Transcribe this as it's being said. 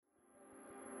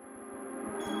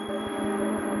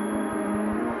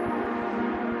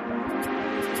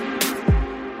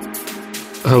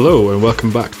Hello and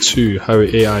welcome back to How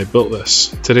AI Built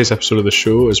This. Today's episode of the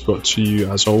show is brought to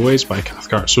you as always by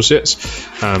Cathcart Associates,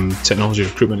 technology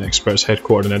recruitment experts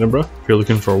headquartered in Edinburgh. If you're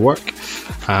looking for work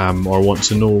or want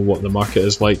to know what the market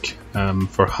is like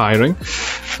for hiring,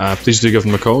 please do give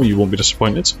them a call, you won't be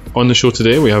disappointed. On the show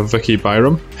today we have Vicky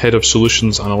Byram, Head of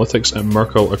Solutions Analytics at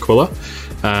Merkle Aquila.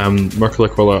 Merkle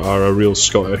Aquila are a real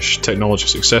Scottish technology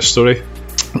success story,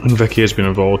 and Vicky has been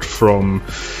involved from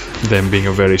them being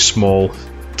a very small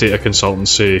data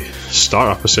consultancy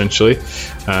startup essentially,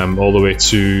 all the way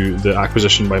to the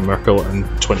acquisition by Merkle in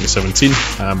 2017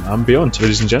 and beyond.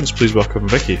 Ladies and gents, please welcome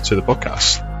Vicky to the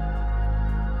podcast.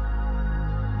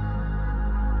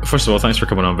 First of all, thanks for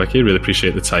coming on, Vicky. Really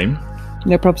appreciate the time.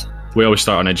 No problems. We always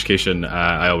start on education.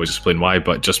 I always explain why,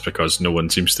 but just because no one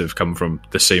seems to have come from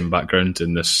the same background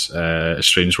in this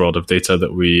strange world of data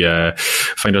that we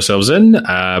find ourselves in.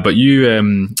 But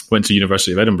you went to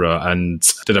University of Edinburgh and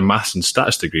did a maths and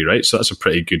stats degree, right? So that's a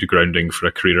pretty good grounding for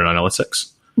a career in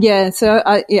analytics. Yeah, so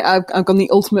I've gone the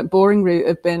ultimate boring route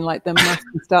of being like the maths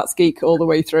and stats geek all the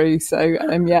way through. So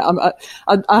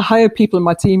I hire people in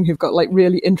my team who've got like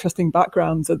really interesting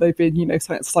backgrounds. So they've been,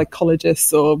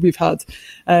 psychologists, or we've had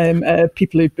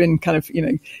people who've been kind of,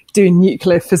 doing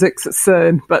nuclear physics at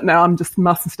CERN. But now I'm just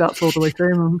maths and stats all the way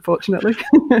through, unfortunately.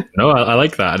 No, I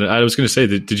like that. And I was going to say,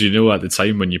 did you know at the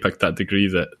time when you picked that degree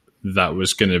that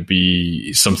was going to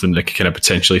be something that could kind of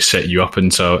potentially set you up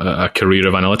into a career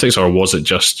of analytics, or was it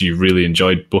just you really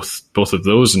enjoyed both of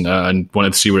those and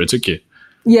wanted to see where it took you?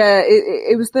 Yeah,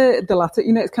 it was the latter.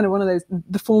 It's kind of one of those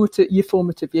your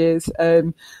formative years,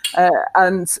 and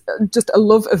just a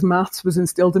love of maths was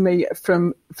instilled in me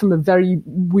from a very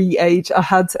wee age. I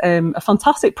had a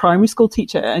fantastic primary school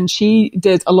teacher, and she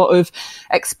did a lot of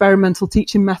experimental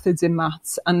teaching methods in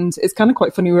maths. And it's kind of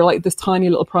quite funny. We were like this tiny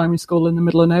little primary school in the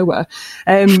middle of nowhere,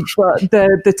 but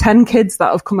the 10 kids that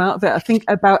have come out of it, I think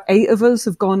about 8 of us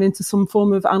have gone into some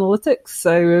form of analytics.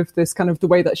 So of this kind of the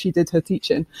way that she did her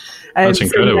teaching. That's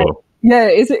incredible. Yeah,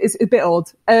 it's a bit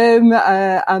odd.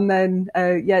 And then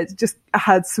just I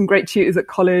had some great tutors at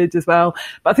college as well.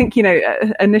 But I think,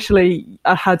 initially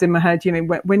I had in my head,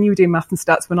 when you were doing math and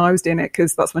stats, when I was doing it,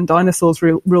 because that's when dinosaurs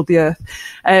ruled the earth,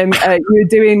 you were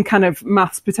doing kind of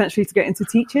maths potentially to get into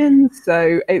teaching.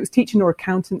 So it was teaching or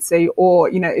accountancy, or,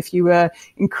 if you were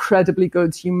incredibly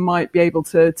good, you might be able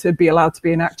to be allowed to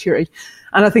be an actuary.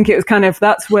 And I think it was kind of,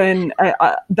 that's when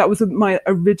that was my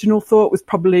original thought, was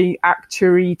probably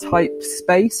actuary type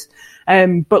space.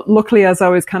 But luckily, as I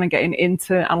was kind of getting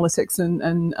into analytics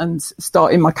and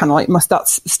starting my kind of like my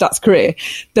stats career,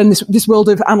 then this world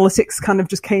of analytics kind of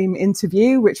just came into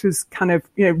view, which was kind of,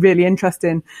 really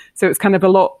interesting. So it's kind of a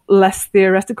lot less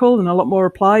theoretical and a lot more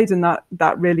applied. And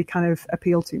that really kind of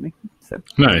appealed to me. So.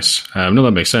 Nice. No,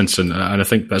 that makes sense. And I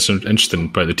think that's interesting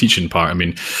about the teaching part. I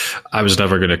mean, I was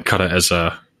never going to cut it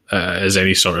as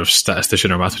any sort of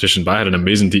statistician or mathematician, but I had an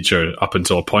amazing teacher up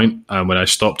until a point. And when I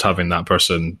stopped having that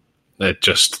person, it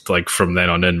just, like, from then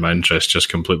on in, my interest just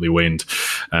completely waned,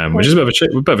 which is a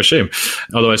bit of a shame.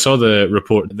 Although I saw the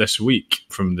report this week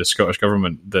from the Scottish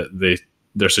government that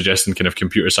they're suggesting kind of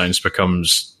computer science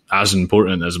becomes as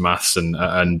important as maths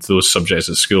and those subjects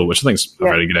at school, which I think is a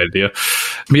very good idea.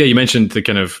 But yeah, you mentioned the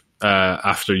kind of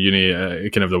after uni,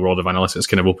 kind of the world of analytics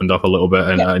kind of opened up a little bit,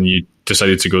 and you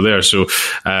decided to go there. So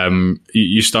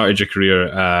you started your career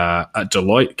at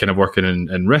Deloitte, kind of working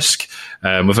in risk.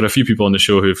 We've had a few people on the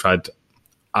show who've had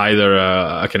either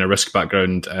a kind of risk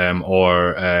background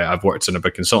or I've worked in a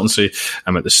big consultancy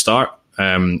at the start.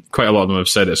 Quite a lot of them have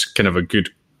said it's kind of a good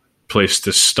place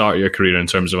to start your career in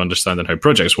terms of understanding how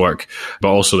projects work, but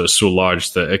also that it's so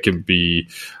large that it can be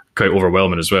quite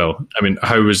overwhelming as well. I mean,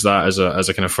 how was that as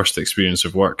a kind of first experience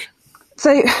of work?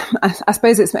 So I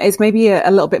suppose it's maybe a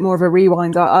little bit more of a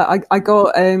rewind. I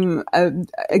got,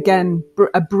 again,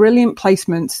 a brilliant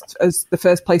placement as the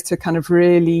first place to kind of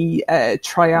really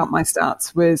try out my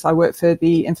stats was I worked for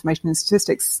the Information and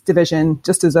Statistics division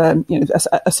just as a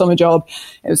summer job.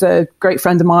 It was a great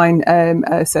friend of mine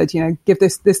said, give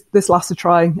this lass a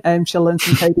try, she'll learn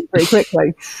some coding pretty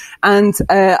quickly. And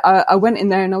I went in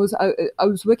there and I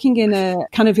was working in a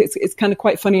kind of, it's kind of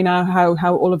quite funny now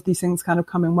how all of these things kind of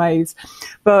come in waves.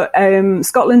 But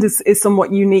Scotland is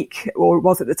somewhat unique, or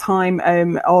was at the time,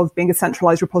 of being a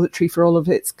centralised repository for all of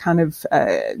its kind of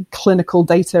clinical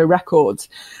data records.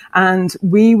 And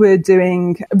we were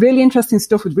doing really interesting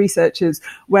stuff with researchers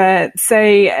where,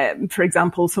 say, for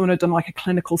example, someone had done like a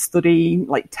clinical study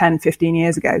like 10, 15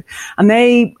 years ago, and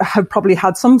they have probably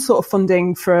had some sort of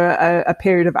funding for a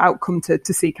period of outcome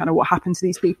to see kind of what happened to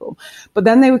these people. But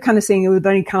then they were kind of seeing it with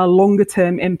only kind of longer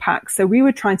term impacts. So we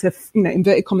were trying to,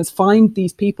 inverted commas, find find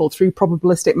these people through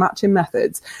probabilistic matching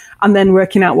methods and then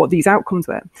working out what these outcomes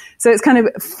were. So it's kind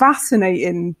of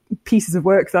fascinating pieces of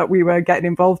work that we were getting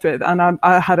involved with. And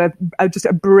I had just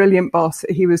a brilliant boss.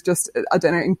 He was just, I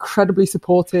don't know, incredibly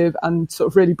supportive and sort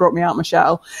of really brought me out my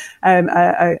shell.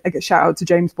 I get shout out to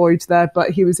James Boyd there,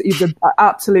 but he was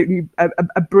absolutely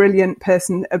a brilliant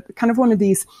person, kind of one of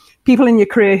these people in your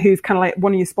career who's kind of like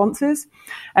one of your sponsors.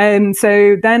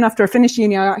 So then after I finished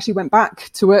uni, I actually went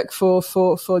back to work for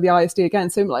the ISD again.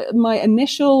 So like my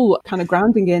initial kind of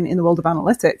grounding in the world of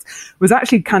analytics was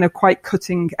actually kind of quite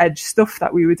cutting edge stuff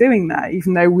that we were doing there,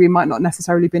 even though we might not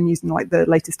necessarily been using like the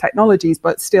latest technologies,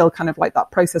 but still kind of like that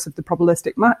process of the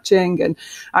probabilistic matching and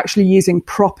actually using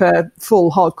proper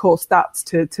full hardcore stats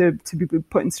to be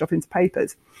putting stuff into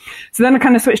papers. So then I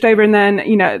kind of switched over, and then,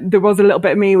 you know, there was a little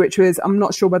bit of me, which was, I'm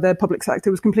not sure whether public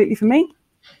sector was completely for me.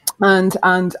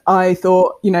 And I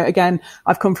thought, you know, again,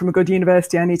 I've come from a good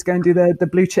university. I need to go and do the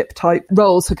blue chip type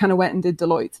roles. So kind of went and did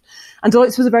Deloitte. And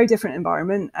Deloitte was a very different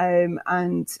environment. And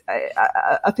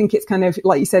I think it's kind of,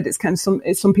 like you said, it's kind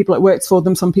of some people it works for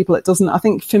them, some people it doesn't. I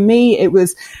think for me, it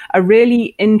was a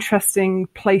really interesting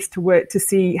place to work to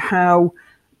see how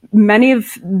many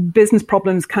of business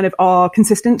problems kind of are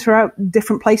consistent throughout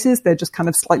different places. They're just kind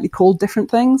of slightly called different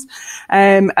things.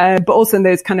 But also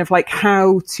there's kind of like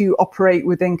how to operate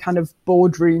within kind of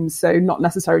boardrooms. So not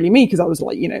necessarily me, because I was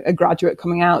like, you know, a graduate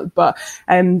coming out, but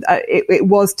it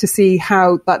was to see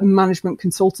how that management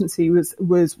consultancy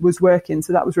was working.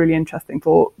 So that was really interesting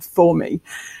for me.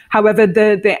 However,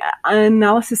 the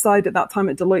analysis side at that time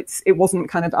at Deloitte, it wasn't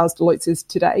kind of as Deloitte is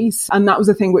today. And that was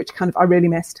a thing which kind of I really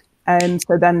missed.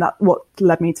 So then that what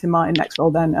led me to my next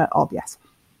role then at RBS.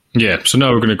 Yeah, so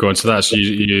now we're going to go into that. So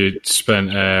you spent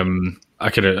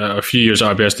a few years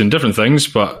at RBS doing different things,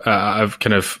 but I've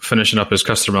kind of finishing up as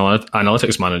customer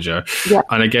analytics manager. Yeah.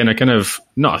 And again, I kind of,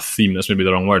 not a theme, that's maybe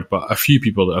the wrong word, but a few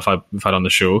people that we've had on the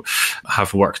show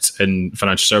have worked in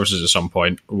financial services at some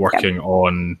point, working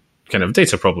on kind of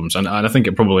data problems. And I think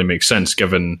it probably makes sense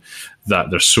given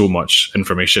that there's so much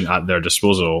information at their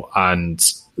disposal and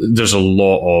there's a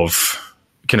lot of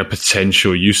kind of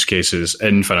potential use cases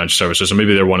in financial services. So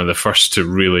maybe they're one of the first to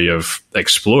really have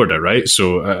explored it, right?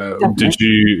 So did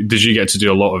you get to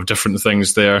do a lot of different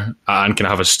things there and kind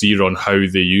of have a steer on how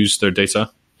they use their data?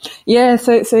 Yeah,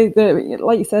 so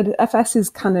like you said, FS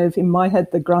is kind of, in my head,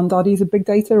 the granddaddies of big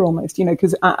data almost, you know,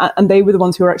 because and they were the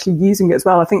ones who were actually using it as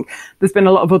well. I think there's been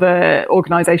a lot of other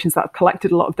organisations that have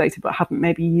collected a lot of data but haven't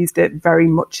maybe used it very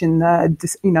much in their,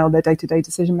 you know, their day-to-day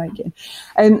decision making.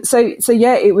 And so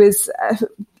yeah, it was.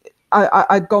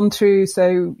 I'd gone through,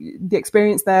 so the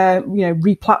experience there, you know,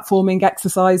 replatforming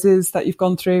exercises that you've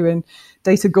gone through and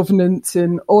data governance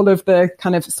and all of the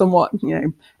kind of somewhat, you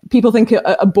know, people think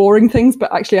are boring things,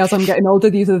 but actually as I'm getting older,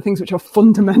 these are the things which are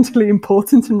fundamentally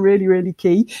important and really, really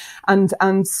key. And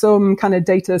some kind of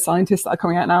data scientists that are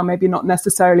coming out now maybe not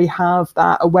necessarily have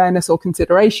that awareness or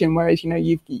consideration, whereas, you know,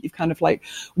 you've kind of like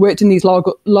worked in these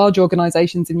large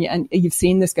organizations and you've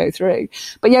seen this go through.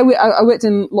 But yeah, I worked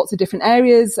in lots of different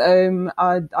areas. I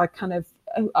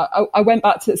went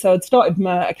back to, so I'd started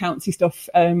my accountancy stuff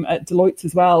at Deloitte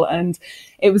as well, and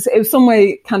it was some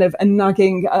way kind of a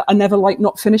nagging. I never like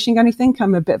not finishing anything.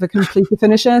 I'm a bit of a completer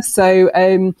finisher, so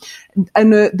and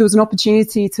there was an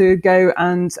opportunity to go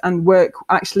and work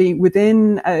actually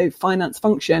within a finance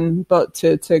function, but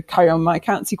to carry on my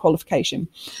accountancy qualification.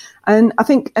 And I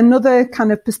think another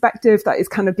kind of perspective that is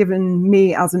kind of given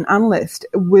me as an analyst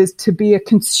was to be a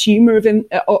consumer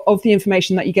of the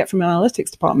information that you get from an analytics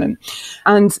department.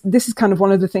 And this is kind of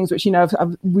one of the things which, you know,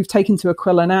 we've taken to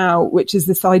Aquila now, which is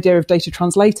this idea of data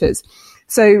translators.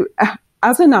 So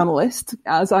as an analyst,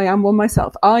 as I am one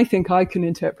myself, I think I can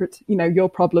interpret, you know, your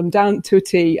problem down to a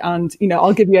T and, you know,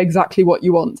 I'll give you exactly what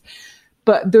you want.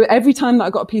 But every time that I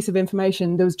got a piece of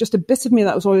information, there was just a bit of me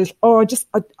that was always,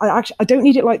 I don't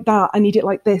need it like that. I need it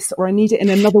like this, or I need it in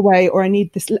another way, or I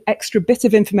need this extra bit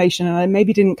of information. And I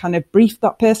maybe didn't kind of brief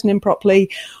that person in properly,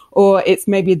 or it's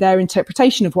maybe their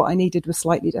interpretation of what I needed was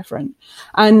slightly different.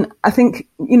 And I think,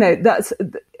 you know, that's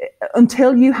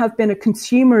until you have been a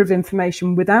consumer of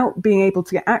information without being able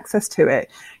to get access to it,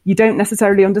 you don't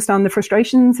necessarily understand the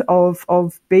frustrations of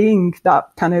being that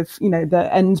kind of, you know,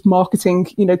 the end marketing,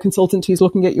 you know, consultant who's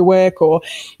looking at your work, or,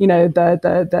 you know,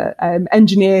 the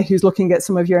engineer who's looking at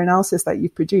some of your analysis that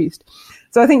you've produced.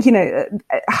 So I think, you know,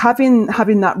 having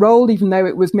that role, even though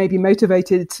it was maybe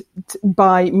motivated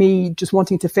by me just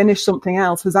wanting to finish something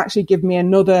else, has actually given me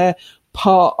another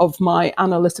part of my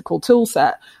analytical tool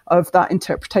set of that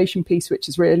interpretation piece, which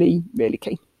is really, really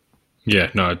key. Yeah,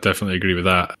 no, I definitely agree with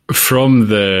that. From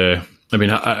the I mean,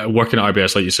 working at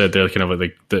RBS, like you said, they're kind of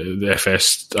like the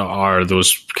FS are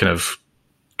those kind of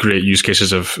great use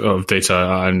cases of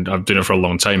data, and I've done it for a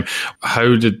long time.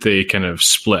 How did they kind of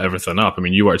split everything up? I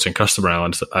mean, you worked in customer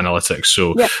analytics,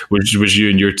 so yeah. was you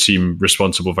and your team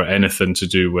responsible for anything to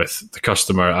do with the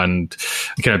customer and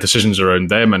kind of decisions around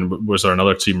them? And was there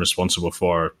another team responsible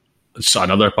for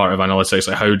another part of analytics?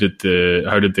 Like, how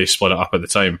did they split it up at the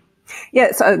time?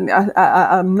 Yeah, so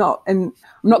I'm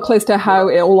not close to how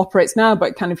it all operates now,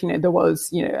 but kind of, there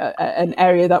was, an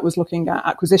area that was looking at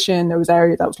acquisition. There was an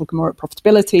area that was looking more at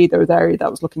profitability. There was an area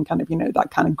that was looking kind of, that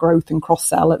kind of growth and cross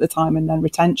sell at the time, and then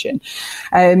retention.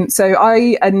 So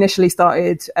I initially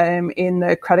started in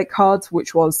the credit cards,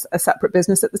 which was a separate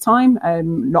business at the time.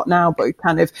 Not now, but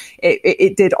kind of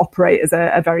it did operate as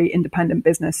a very independent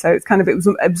business. So it's kind of, it was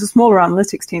a smaller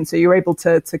analytics team. So you're able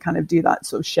to kind of do that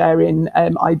sort of sharing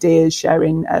ideas,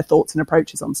 sharing thoughts and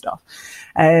approaches on stuff.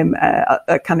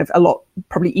 Kind of a lot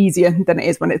probably easier than it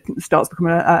is when it starts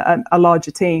becoming a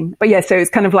larger team. But yeah, so it's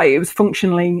kind of like it was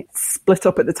functionally split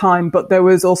up at the time, but there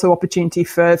was also opportunity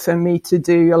for me to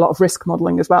do a lot of risk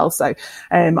modeling as well. So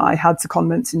I had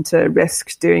secondments into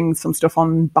risk, doing some stuff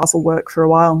on Basel work for a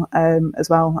while as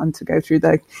well, and to go through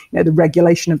the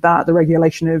regulation of that, the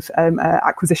regulation of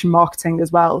acquisition marketing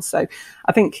as well. So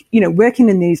I think, working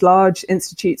in these large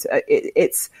institutes,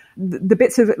 it's the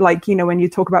bits of it, like, when you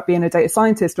talk about being a data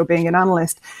scientist or being an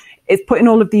analyst, it's putting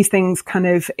all of these things kind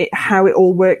of how it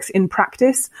all works in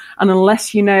practice. And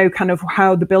unless you know kind of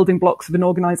how the building blocks of an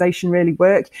organization really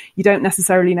work, you don't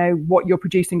necessarily know what you're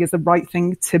producing is the right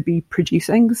thing to be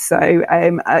producing. So,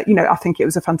 I think it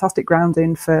was a fantastic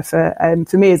grounding for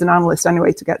me as an analyst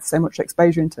anyway, to get so much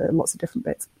exposure into lots of different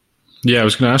bits. Yeah, I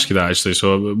was going to ask you that actually.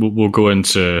 So we'll go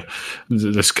into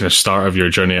this kind of start of your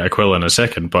journey at Aquila in a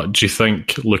second. But do you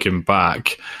think, looking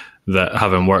back, that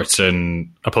having worked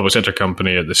in a public sector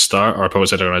company at the start, or a public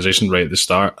sector organization right at the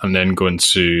start, and then going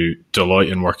to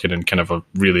Deloitte and working in kind of a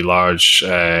really large,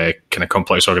 kind of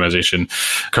complex organization,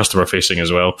 customer facing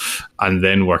as well, and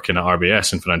then working at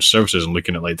RBS in financial services and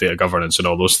looking at like data governance and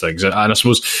all those things. And I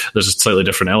suppose there's a slightly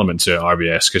different element to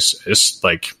RBS because it's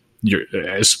like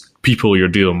it's people you're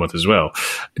dealing with as well.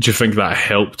 Do you think that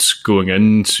helped going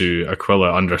into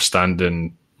Aquila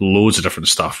understanding loads of different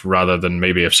stuff rather than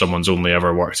maybe if someone's only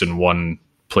ever worked in one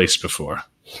place before?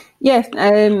 Yeah,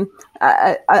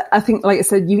 I think, like I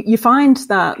said, you find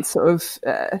that sort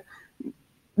of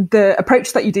the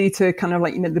approach that you do to kind of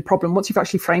like, the problem, once you've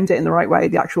actually framed it in the right way,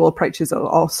 the actual approaches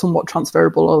are somewhat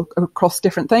transferable across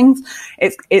different things.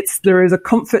 There is a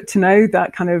comfort to know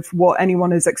that kind of what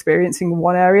anyone is experiencing in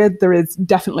one area, there is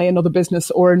definitely another business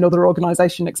or another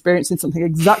organization experiencing something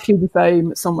exactly the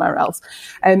same somewhere else.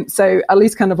 And so at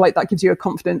least kind of like that gives you a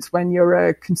confidence when you're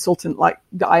a consultant like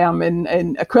I am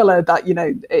in Aquila, that,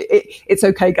 it's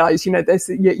okay, guys, this,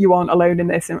 you aren't alone in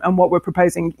this. And what we're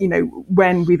proposing,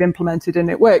 when we've implemented and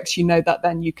it works, that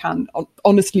then you can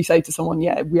honestly say to someone,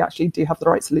 yeah, we actually do have the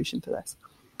right solution for this.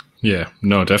 Yeah,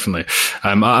 no, definitely.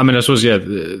 I mean, I suppose, yeah,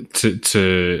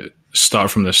 to start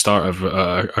from the start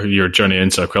of your journey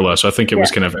into Aquila. So I think it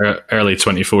was kind of early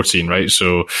 2014, right?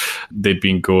 So they'd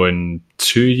been going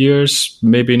 2 years,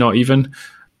 maybe not even.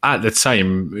 At the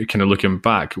time, kind of looking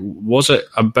back, was it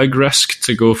a big risk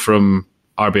to go from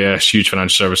RBS, huge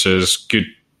financial services, good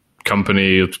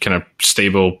company, kind of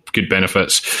stable, good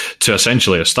benefits, to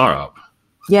essentially a startup?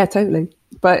 Yeah, totally.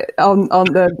 But on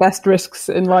the best risks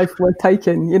in life were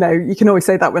taken. You can always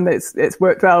say that when it's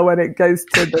worked well. When it goes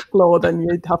to the floor, then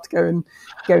you'd have to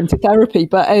go into therapy.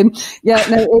 But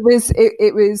it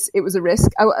was a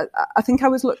risk. I think I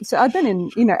was so I'd been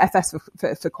in FS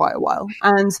for quite a while,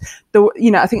 and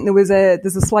I think there's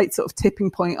a slight sort of tipping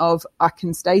point of I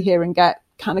can stay here and get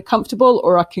kind of comfortable,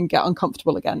 or I can get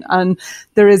uncomfortable again. And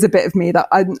there is a bit of me that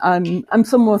I'm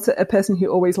somewhat a person who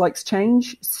always likes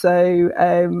change. So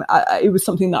it was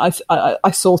something that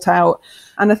I sought out.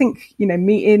 And I think,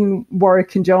 meeting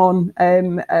Warwick and John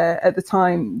at the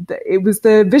time, it was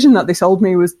the vision that they sold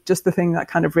me was just the thing that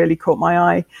kind of really caught my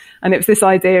eye. And it was this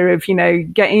idea of,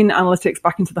 getting analytics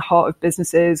back into the heart of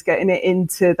businesses, getting it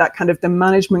into that kind of the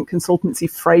management consultancy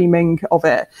framing of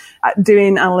it,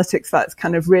 doing analytics that's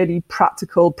kind of really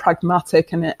practical,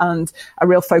 pragmatic, and a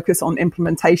real focus on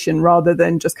implementation rather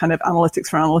than just kind of analytics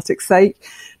for analytics' sake.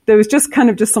 There was just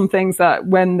some things that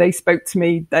when they spoke to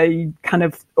me, they kind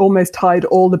of almost tied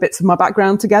all the bits of my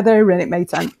background together, and it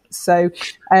made sense. So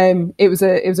it was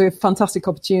a fantastic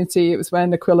opportunity. It was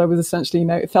when Aquila was essentially,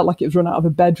 it felt like it was run out of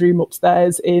a bedroom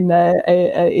upstairs in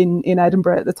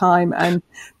Edinburgh at the time, and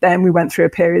then we went through a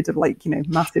period of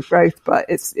massive growth. But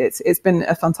it's been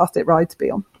a fantastic ride to be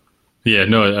on. Yeah,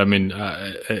 no, I mean,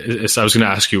 I was going to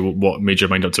ask you what made your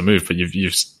mind up to move, but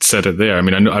you've said it there. I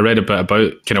mean, I read a bit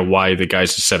about kind of why the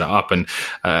guys set it up, and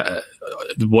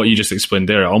what you just explained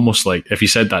there. Almost like if you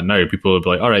said that now, people would be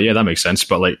like, "All right, yeah, that makes sense."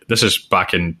 But like, this is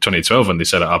back in 2012 when they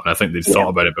set it up, and I think they've thought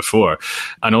about it before.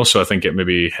 And also, I think it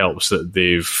maybe helps that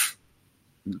they've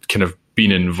kind of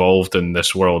been involved in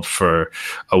this world for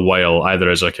a while, either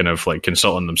as a kind of like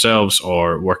consultant themselves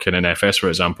or working in FS, for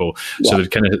example. So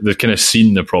they've kind of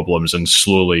seen the problems and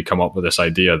slowly come up with this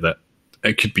idea that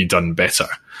it could be done better.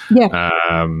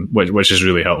 Which is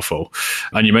really helpful.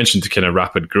 And you mentioned the kind of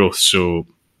rapid growth. So,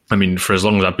 I mean, for as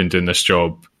long as I've been doing this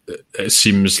job, it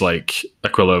seems like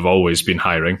Aquila have always been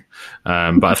hiring.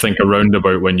 But I think around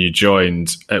about when you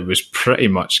joined, it was pretty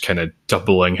much kind of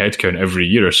doubling headcount every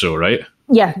year or so, right?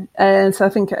 Yeah, so I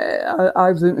think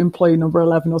I was employee number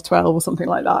 11 or 12 or something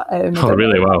like that. Oh,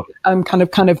 really? Wow. I'm kind of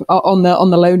on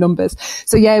the low numbers.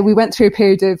 So yeah, we went through a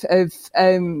period of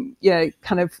kind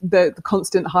of the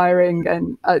constant hiring,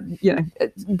 and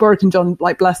Warwick and John,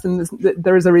 like, bless them,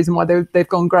 there is a reason why they've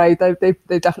gone grey. They've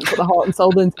definitely put their heart and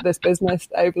soul into this business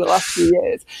over the last few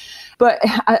years. But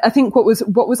I think what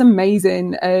was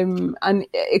amazing, and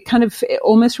it kind of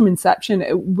almost from inception,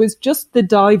 it was just the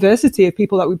diversity of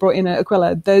people that we brought in at Aquila.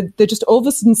 They're just all of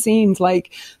a sudden seemed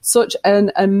like such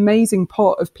an amazing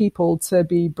pot of people to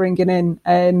be bringing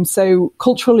in. So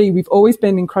culturally, we've always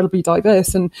been incredibly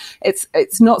diverse, and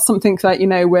it's not something that,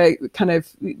 we're kind of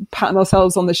patting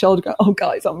ourselves on the shoulder, going, "Oh,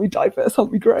 guys, aren't we diverse?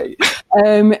 Aren't we great?"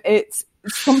 It's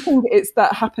something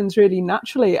that happens really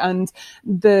naturally, and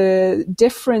the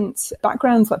different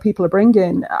backgrounds that people are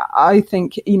bringing, I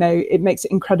think, it makes it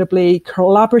incredibly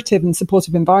collaborative and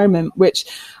supportive environment, which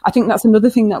I think that's another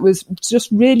thing that was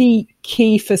just really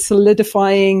key for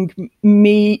solidifying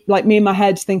me in my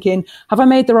head, thinking, have I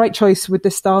made the right choice with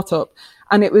this startup?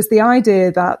 And it was the idea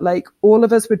that, like, all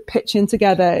of us would pitch in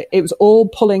together. It was all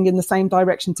pulling in the same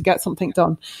direction to get something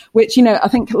done, which, I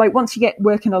think, like, once you get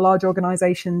work in a large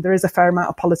organization, there is a fair amount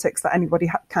of politics that anybody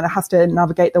kind of has to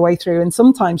navigate their way through. And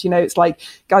sometimes, it's like,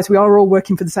 guys, we are all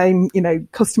working for the same,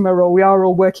 customer, or we are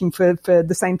all working for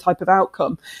the same type of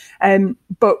outcome.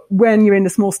 But when you're in a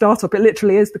small startup, it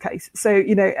literally is the case. So,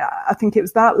 I think it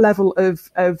was that level of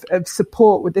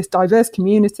support with this diverse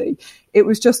community. It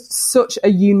was just such a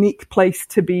unique place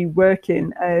to be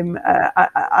working.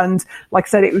 And like I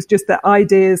said, it was just the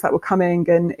ideas that were coming.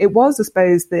 And it was, I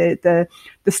suppose, the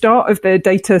start of the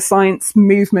data science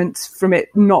movement, from it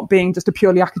not being just a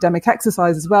purely academic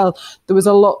exercise as well. There was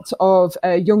a lot of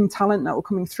young talent that were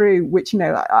coming through, which,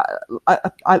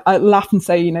 I laugh and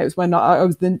say, it was when I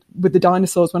was with the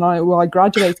dinosaurs when I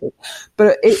graduated.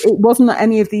 But it wasn't that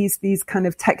any of these kind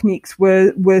of techniques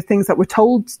were things that were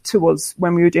told to us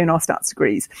when we were doing our stats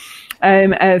degrees.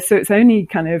 So it's only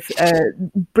kind of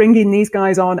bringing these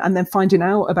guys on and then finding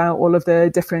out about all of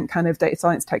the different kind of data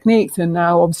science techniques. And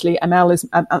now obviously ML is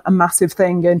a massive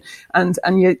thing, and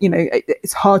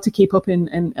it's hard to keep up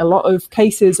in a lot of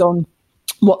cases on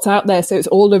what's out there. So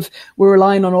we're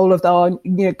relying on all of our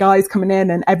guys coming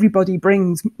in, and everybody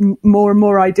brings more and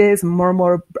more ideas and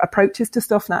more approaches to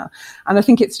stuff now. And I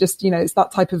think it's just, it's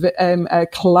that type of a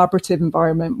collaborative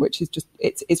environment, which is just,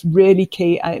 it's really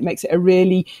key, and it makes it a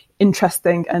really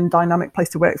interesting and dynamic place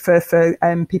to work for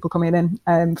people coming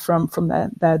in from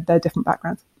their different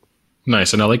backgrounds.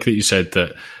 Nice. And I like that you said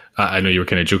that, I know you were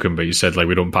kind of joking, but you said, like,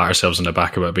 we don't pat ourselves on the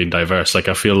back about being diverse. Like,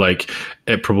 I feel like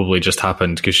it probably just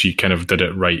happened because you kind of did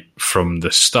it right from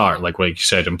the start. Like you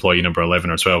said, employee number 11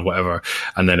 or 12, whatever.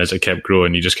 And then as it kept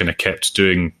growing, you just kind of kept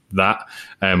doing that.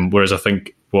 Whereas I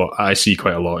think what I see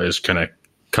quite a lot is kind of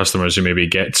customers who maybe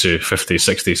get to 50,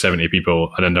 60, 70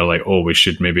 people, and then they're like, oh, we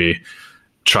should maybe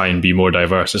try and be more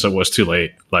diverse. It's like, well, it's too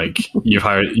late. Like, you've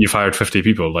hired 50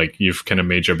 people. Like, you've kind of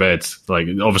made your bed. Like,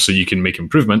 obviously you can make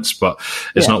improvements, but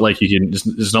it's not like you can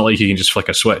just flick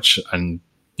a switch and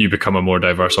you become a more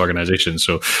diverse organization.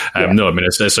 So no, I mean,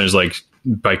 it sounds like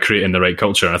by creating the right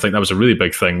culture, and I think that was a really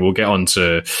big thing. We'll get on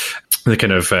to the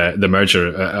kind of the merger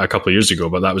a couple of years ago,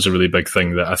 but that was a really big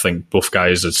thing that I think both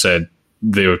guys had said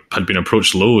they had been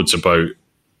approached loads about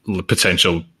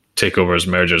potential takeovers,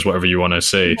 mergers, whatever you want to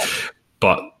say.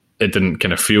 But it didn't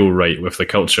kind of feel right with the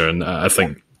culture. And I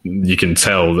think you can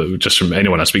tell that just from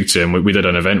anyone I speak to. And we did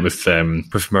an event with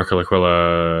Merkle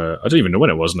Aquila, I don't even know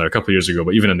when it was now, a couple of years ago,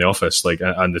 but even in the office, like,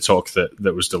 and the talk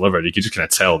that was delivered, you could just kind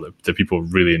of tell that people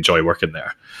really enjoy working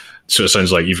there. So it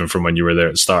sounds like even from when you were there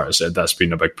at the start, that's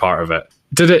been a big part of it.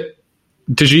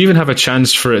 Did you even have a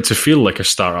chance for it to feel like a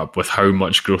startup with how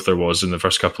much growth there was in the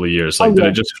first couple of years? Like, did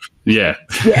it just, yeah.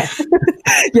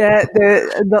 Yeah,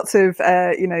 lots of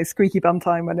squeaky bum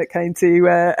time when it came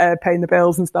to paying the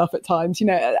bills and stuff at times.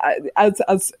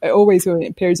 As always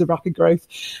in periods of rapid growth,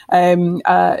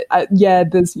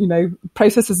 there's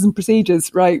processes and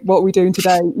procedures. Right, what are we doing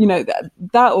today?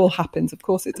 That all happens. Of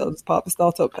course, it does as part of a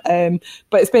startup.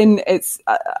 But I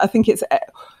think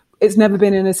it's never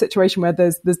been in a situation where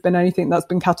there's been anything that's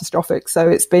been catastrophic. So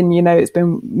it's been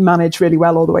managed really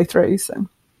well all the way through. So.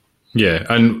 Yeah,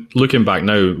 and looking back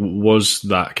now, was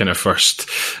that kind of first,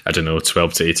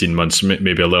 12 to 18 months,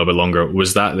 maybe a little bit longer,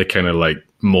 was that the kind of like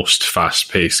most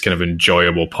fast-paced, kind of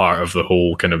enjoyable part of the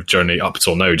whole kind of journey up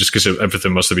till now, just because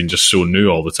everything must have been just so new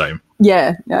all the time?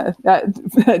 Yeah,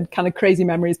 kind of crazy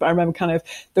memories. But I remember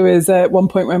there was one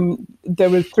point when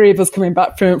there were three of us coming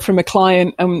back from a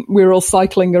client, and we were all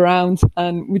cycling around,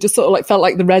 and we just sort of like felt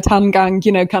like the Red Hand Gang,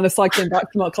 kind of cycling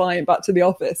back from our client back to the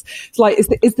office. It's like,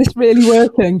 is this really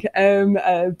working?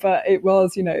 But it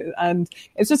was, and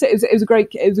it's just it was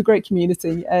a great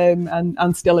community,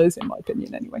 and still is, in my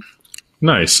opinion, anyway.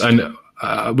 Nice. And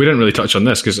we didn't really touch on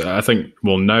this because I think,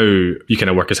 now you kind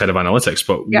of work as head of analytics,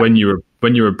 but yep. when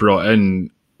you were brought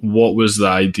in, what was the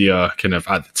idea kind of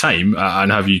at the time?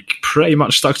 And have you pretty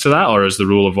much stuck to that, or has the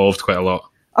role evolved quite a lot?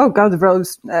 Oh God, the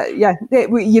roles,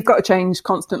 you've got to change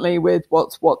constantly with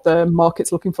what the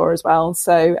market's looking for as well.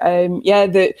 So,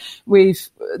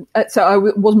 so I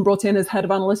wasn't brought in as head of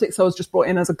analytics. I was just brought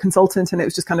in as a consultant, and it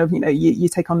was just kind of, you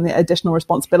take on the additional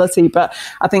responsibility. But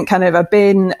I think kind of I've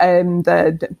been,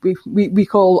 we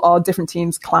call our different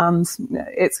teams clans.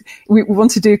 We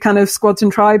want to do kind of squads and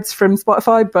tribes from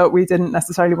Spotify, but we didn't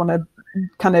necessarily want to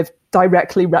kind of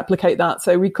directly replicate that,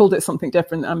 so we called it something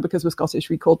different, and because we're Scottish,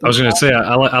 we called them. I was going to say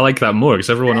I like that more, because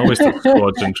everyone always talks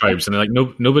squads and tribes, and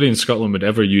nobody in Scotland would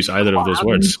ever use either of those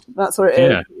words. That's what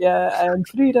it is. Yeah,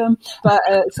 freedom. But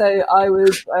so I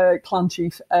was clan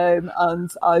chief, and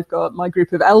I've got my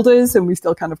group of elders, and we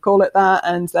still kind of call it that,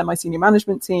 and then my senior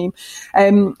management team,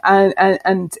 and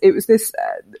it was this.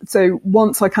 So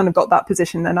once I kind of got that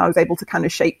position, then I was able to kind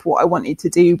of shape what I wanted to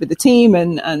do with the team,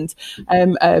 and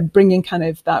bring in kind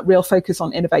of that real focus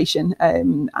on innovation.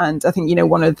 And I think,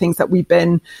 one of the things that we've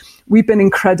been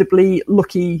incredibly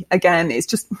lucky, again, is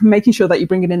just making sure that you're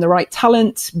bringing in the right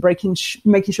talent, making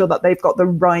sure that they've got the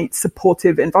right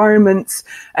supportive environments,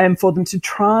 for them to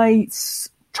try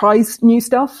new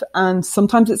stuff. And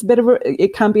sometimes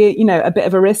it can be a bit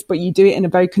of a risk, but you do it in a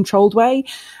very controlled way.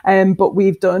 But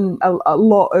we've done a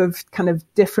lot of kind of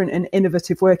different and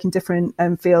innovative work in different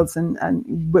fields, and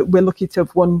we're lucky to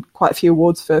have won quite a few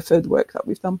awards for the work that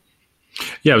we've done.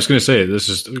 Yeah, I was going to say, this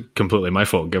is completely my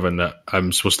fault, given that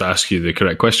I'm supposed to ask you the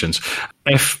correct questions.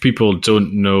 If people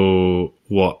don't know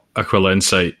what Aquila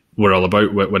Insight were all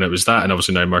about when it was that, and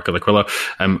obviously now Merkle Aquila,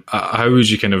 how would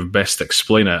you kind of best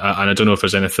explain it? And I don't know if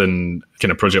there's anything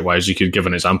kind of project-wise you could give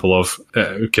an example of,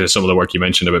 kind of some of the work you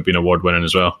mentioned about being award-winning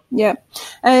as well. Yeah.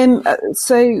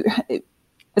 So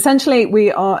essentially,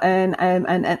 we are an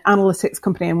analytics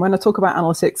company, and when I talk about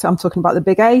analytics, I'm talking about the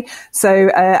big A. So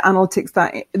analytics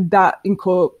that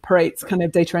incorporates kind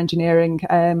of data engineering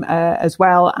as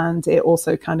well, and it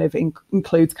also kind of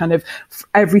includes kind of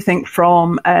everything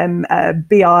from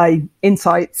BI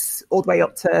insights all the way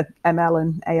up to ML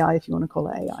and AI, if you want to call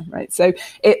it AI, right? So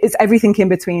it's everything in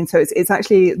between. So it's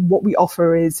actually what we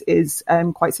offer is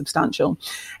quite substantial.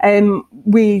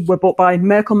 We were bought by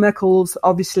Merkle. Merkle's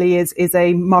obviously is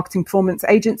a marketing performance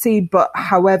agency, but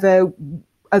however,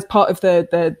 as part of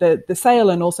the sale,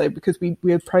 and also because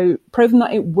we've proven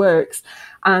that it works,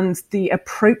 and the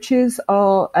approaches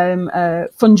are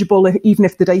fungible even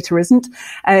if the data isn't,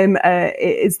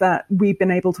 is that we've been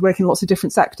able to work in lots of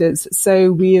different sectors.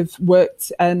 So we have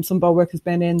worked, some of our work has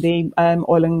been in the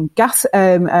oil and gas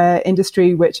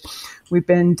industry, which we've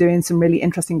been doing some really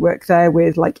interesting work there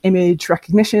with like image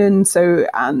recognition. So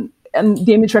and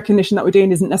the image recognition that we're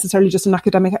doing isn't necessarily just an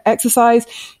academic exercise.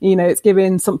 It's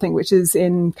giving something which is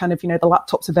in kind of, the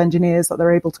laptops of engineers, that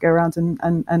they're able to go around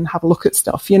and have a look at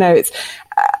stuff. It's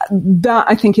that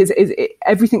I think is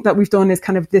everything that we've done is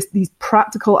kind of these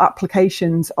practical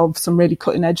applications of some really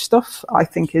cutting edge stuff. I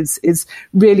think is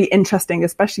really interesting,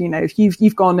 especially, if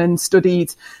you've gone and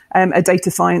studied a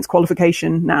data science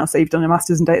qualification now, so you've done a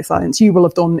master's in data science, you will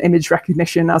have done image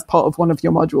recognition as part of one of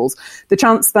your modules. The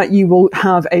chance that you will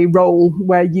have a role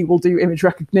where you will do image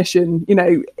recognition,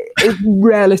 is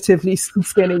relatively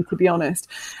skinny, to be honest.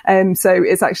 So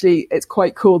it's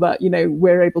quite cool that,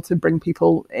 we're able to bring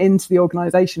people into the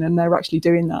organization and they're actually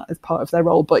doing that as part of their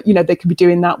role. But, they could be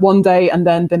doing that one day, and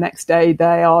then the next day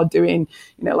they are doing,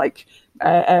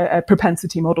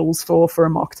 propensity models for a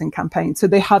marketing campaign. So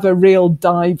they have a real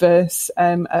diverse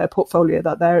portfolio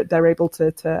that they're able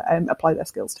to apply their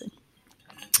skills to.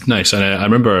 Nice. And I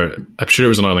remember, I'm sure it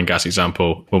was an oil and gas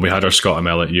example when we had our Scott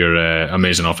ML at your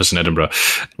amazing office in Edinburgh,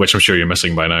 which I'm sure you're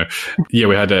missing by now. Yeah,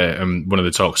 we had one of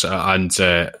the talks, and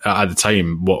at the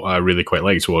time, what I really quite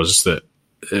liked was that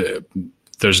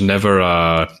there's never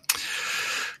a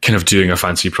kind of doing a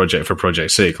fancy project for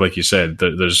project's sake. Like you said,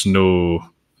 there's no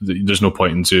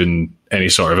point in doing any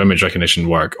sort of image recognition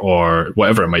work or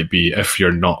whatever it might be if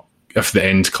the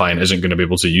end client isn't going to be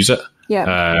able to use it.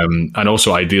 Yeah. And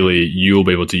also, ideally, you'll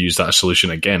be able to use that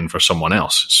solution again for someone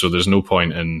else. So there's no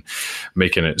point in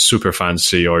making it super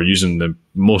fancy or using the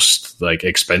most like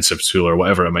expensive tool or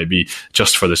whatever it might be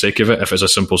just for the sake of it. If it's a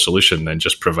simple solution, then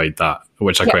just provide that,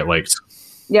 which I quite liked.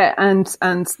 Yeah, and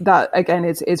that again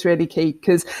is really key,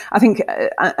 because I think,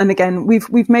 and again,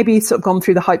 we've maybe sort of gone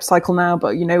through the hype cycle now,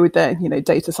 but with the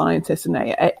data scientists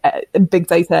and big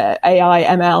data, AI,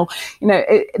 ML,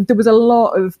 there was a lot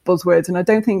of buzzwords, and I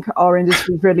don't think our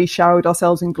industry really showered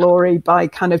ourselves in glory by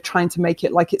kind of trying to make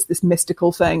it like it's this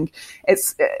mystical thing.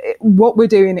 What we're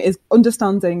doing is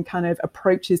understanding kind of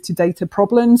approaches to data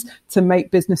problems to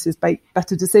make businesses make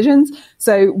better decisions.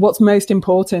 So what's most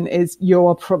important is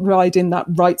you're providing that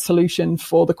right solution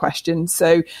for the question.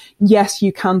 So yes,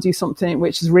 you can do something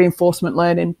which is reinforcement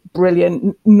learning,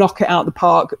 brilliant, knock it out of the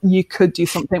park. You could do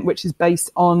something which is based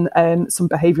on some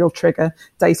behavioral trigger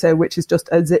data, which is just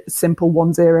a simple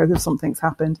 1-0 if something's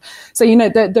happened. So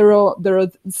there are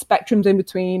spectrums in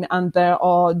between, and there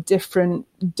are different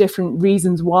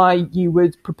reasons why you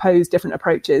would propose different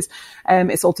approaches.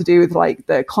 It's all to do with like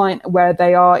the client, where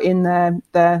they are in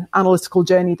their analytical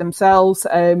journey themselves,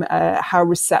 how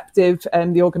receptive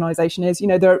the organization is.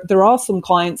 There are some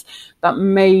clients that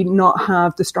may not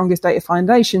have the strongest data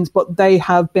foundations, but they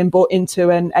have been bought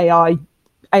into an AI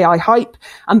hype,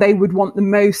 and they would want the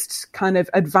most kind of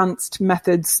advanced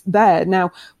methods there.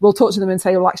 Now, we'll talk to them and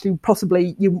say, well, actually,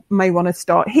 possibly you may want to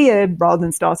start here rather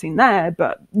than starting there.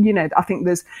 But, I think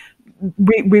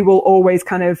we will always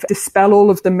kind of dispel all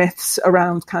of the myths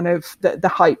around kind of the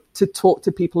hype to talk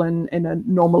to people in a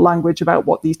normal language about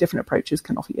what these different approaches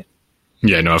can offer you.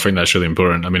 Yeah, no, I think that's really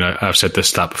important. I mean, I've said this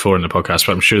stat before in the podcast,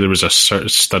 but I'm sure there was a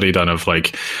study done of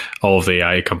like all of the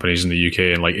AI companies in the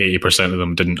UK, and like 80% of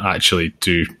them didn't actually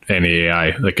do any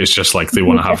AI. Like, it's just like they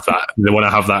want to have that. They want to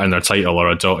have that in their title,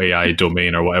 or a .ai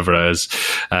domain or whatever it is.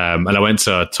 And I went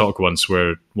to a talk once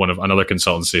where another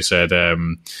consultancy said,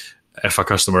 if a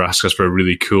customer asks us for a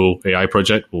really cool AI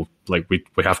project, well, like we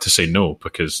have to say no,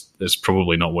 because it's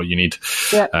probably not what you need.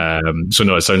 Yeah. So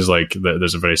no, it sounds like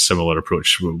there's a very similar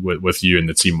approach with you and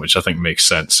the team, which I think makes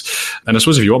sense. And I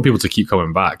suppose if you want people to keep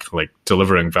coming back, like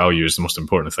delivering value is the most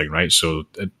important thing, right? So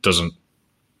it doesn't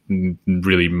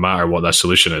really matter what that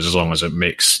solution is, as long as it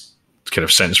makes kind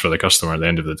of sense for the customer at the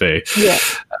end of the day. Yeah.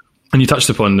 And you touched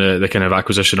upon the kind of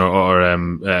acquisition or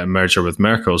merger with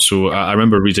Merkle. So I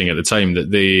remember reading at the time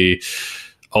that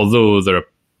although they're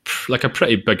like a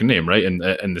pretty big name, right, in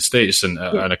the States and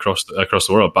across the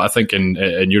world, but I think in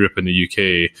Europe and the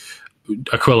UK,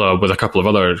 Aquila, with a couple of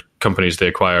other companies they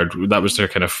acquired, that was their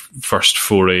kind of first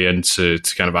foray into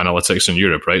kind of analytics in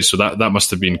Europe, right? So that must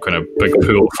have been kind of big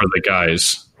pull for the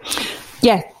guys.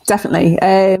 Yeah, definitely.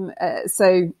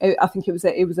 So I think it was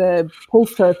a pull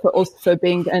for us for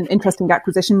being an interesting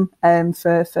acquisition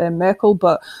for Merkle,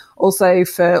 but also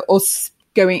for us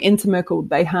going into Merkle.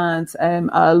 They had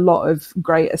a lot of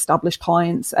great established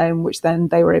clients, which then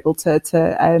they were able to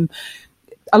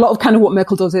a lot of kind of what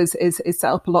Merkle does is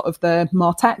set up a lot of the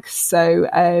MarTechs. So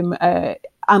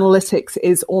analytics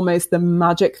is almost the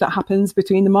magic that happens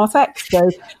between the MarTechs. So,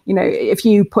 if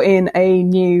you put in a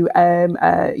new,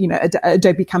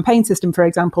 Adobe campaign system, for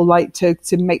example, like to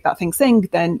make that thing sing,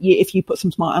 then if you put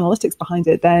some smart analytics behind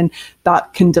it, then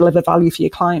that can deliver value for your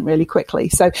client really quickly.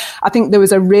 So I think there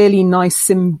was a really nice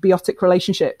symbiotic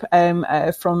relationship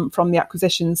from the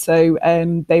acquisition. So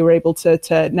they were able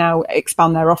to now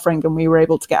expand their offering, and we were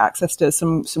able to get access to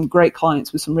some great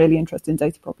clients with some really interesting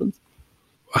data problems.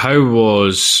 How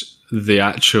was the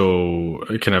actual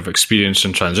kind of experience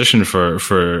and transition for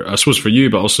I suppose for you,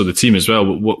 but also the team as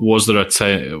well? Was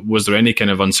there any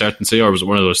kind of uncertainty, or was it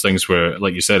one of those things where,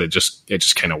 like you said, it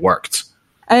just kind of worked?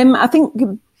 I think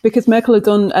because Merkle had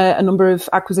done a number of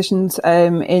acquisitions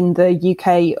in the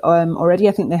UK already.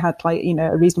 I think they had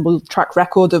a reasonable track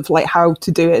record of like how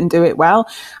to do it and do it well.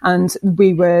 And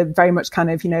we were very much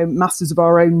kind of masters of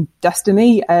our own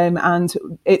destiny. And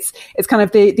it's kind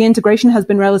of the integration has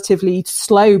been relatively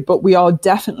slow, but we are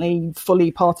definitely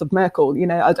fully part of Merkle.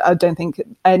 I don't think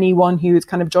anyone who is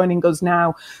kind of joining us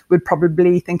now would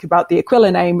probably think about the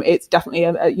Aquila name. It's definitely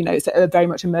it's a very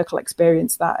much a Merkle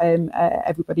experience that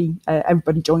everybody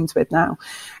joins joins with now.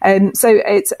 So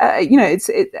it's,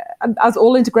 as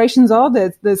all integrations are,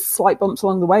 there's slight bumps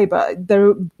along the way, but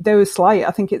there was slight.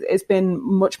 I think it's been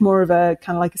much more of a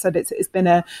kind of, like I said, it's been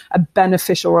a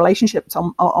beneficial relationship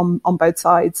on both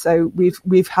sides. So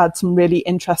we've had some really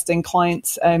interesting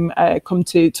clients come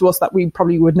to us that we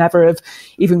probably would never have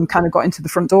even kind of got into the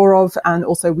front door of, and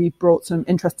also we've brought some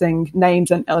interesting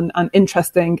names and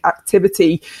interesting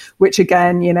activity, which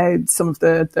again, some of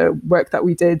the work that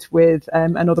we did with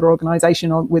another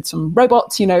organization or with some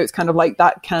robots, it's kind of like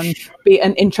that can be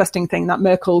an interesting thing that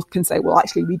Merkle can say, well,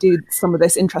 actually we do some of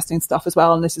this interesting stuff as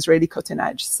well, and this is really cutting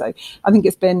edge. So I think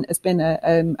it's been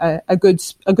a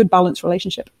good balanced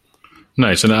relationship.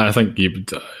 Nice. And I think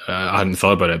I hadn't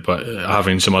thought about it, but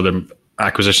having some other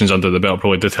acquisitions under the belt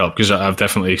probably did help, because I've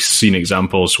definitely seen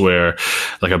examples where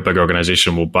like a big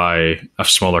organization will buy a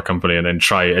smaller company and then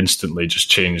try instantly just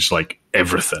change like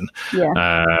everything.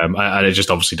 Yeah. And it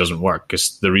just obviously doesn't work,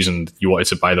 because the reason you wanted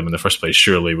to buy them in the first place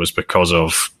surely was because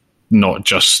of not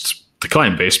just the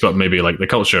client base, but maybe like the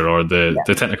culture or the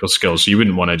technical skills. So you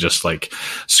wouldn't want to just like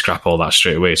scrap all that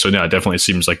straight away. So yeah, it definitely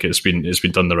seems like it's been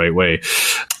done the right way.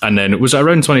 And then was it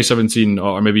around 2017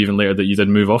 or maybe even later that you did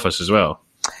move office as well?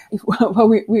 Well,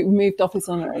 we moved office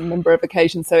on a number of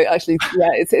occasions, so actually,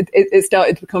 it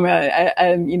started to become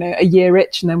a year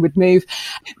itch, and then we'd move.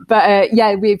 But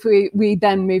we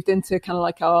then moved into kind of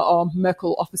like our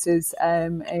Merkle offices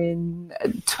in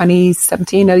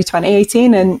 2017, early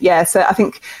 2018, and so I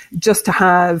think just to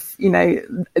have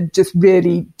just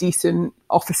really decent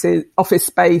office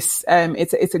space.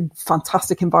 It's a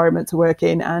fantastic environment to work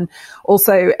in, and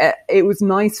also it was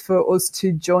nice for us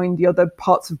to join the other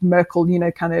parts of Merkle,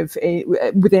 kind of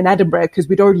within Edinburgh, because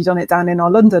we'd already done it down in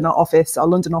our London office. Our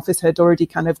London office had already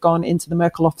kind of gone into the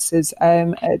Merkle offices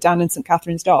down in St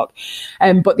Catherine's Dock,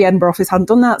 but the Edinburgh office hadn't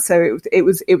done that, so it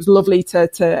was lovely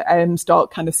to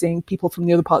start kind of seeing people from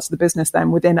the other parts of the business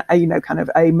then within a kind of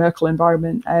a Merkle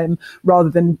environment, rather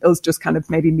than us just kind of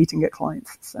maybe meeting at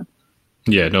clients. So.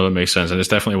 Yeah, no, that makes sense, and it's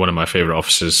definitely one of my favourite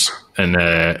offices, and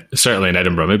certainly in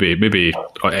Edinburgh, maybe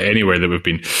anywhere that we've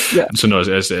been. Yeah. So no,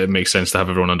 it makes sense to have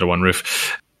everyone under one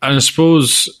roof. And I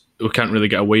suppose we can't really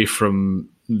get away from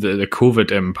the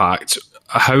COVID impact.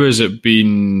 How has it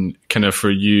been kind of for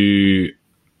you?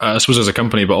 I suppose as a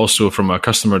company, but also from a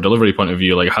customer delivery point of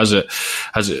view, like has it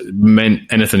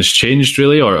meant anything's changed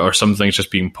really, or something's just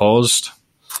being paused?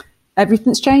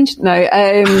 Everything's changed? No.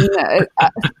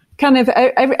 Kind of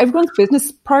everyone's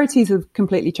business priorities have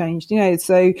completely changed,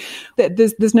 so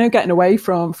there's no getting away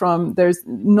from there's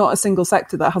not a single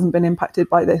sector that hasn't been impacted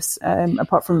by this,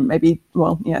 apart from maybe,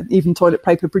 even toilet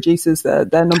paper producers, their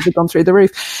numbers have gone through the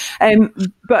roof.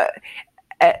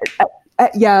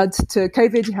 To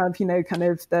COVID, you have, kind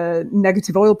of the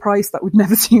negative oil price that we've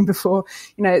never seen before.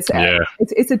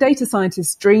 It's a data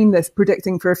scientist's dream, this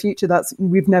predicting for a future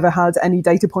we've never had any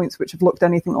data points which have looked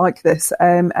anything like this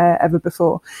ever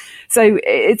before. So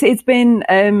it's been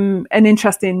an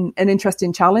interesting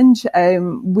challenge.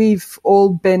 We've all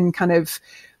been kind of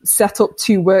set up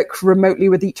to work remotely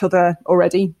with each other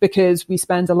already, because we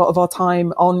spend a lot of our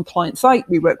time on client site.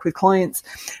 We work with clients.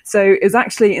 So it's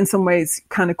actually in some ways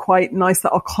kind of quite nice that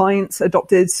our clients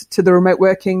adopted to the remote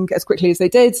working as quickly as they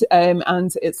did.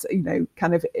 And it's,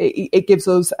 kind of, it gives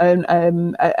us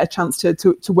a chance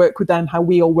to work with them how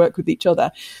we all work with each other.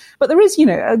 But there is,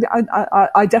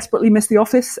 I desperately miss the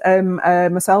office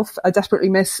myself. I desperately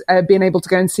miss being able to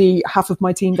go and see half of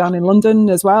my team down in London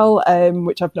as well,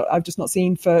 which I've just not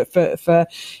seen for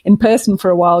in person for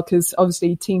a while, because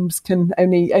obviously teams can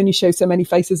only show so many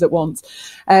faces at once.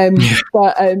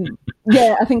 But I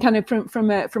think kind of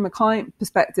from a client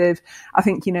perspective, I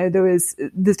think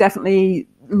there's definitely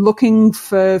looking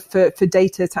for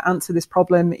data to answer this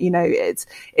problem.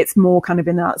 It's more kind of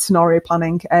in that scenario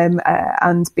planning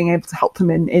and being able to help them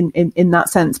in that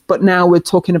sense. But now we're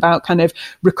talking about kind of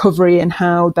recovery and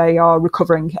how they are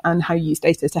recovering and how you use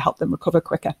data to help them recover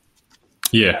quicker.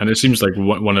 Yeah, and it seems like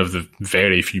one of the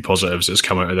very few positives that's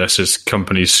come out of this is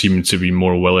companies seem to be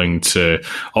more willing to,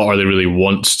 or they really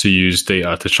want to use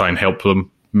data to try and help them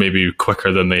maybe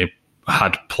quicker than they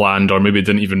had planned, or maybe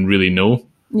didn't even really know.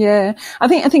 Yeah, I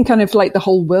think kind of like the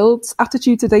whole world's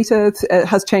attitude to data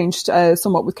has changed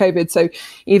somewhat with COVID. So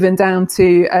even down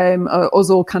to us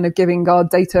all kind of giving our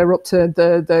data up to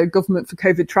the government for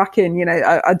COVID tracking.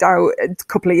 I doubt a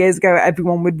couple of years ago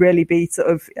everyone would really be sort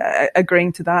of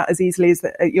agreeing to that as easily as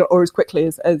or as quickly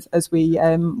as we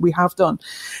have done.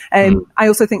 I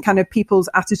also think kind of people's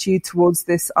attitude towards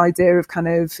this idea of kind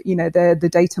of the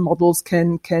data models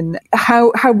can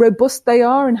how robust they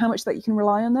are and how much that you can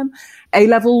rely on them.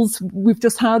 A-level levels we've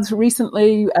just had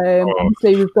recently.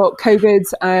 Obviously, we've got COVID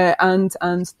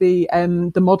and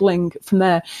the modelling from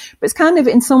there. But it's kind of,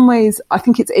 in some ways, I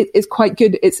think it's quite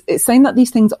good. It's saying that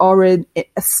these things are a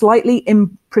slightly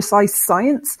imprecise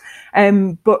science,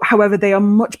 but however, they are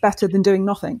much better than doing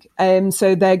nothing.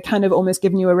 So they're kind of almost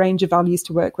giving you a range of values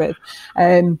to work with.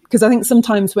 Because I think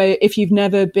sometimes if you've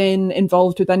never been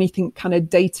involved with anything kind of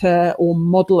data or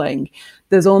modelling,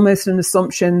 there's almost an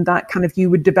assumption that kind of you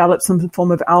would develop some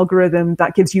form of algorithm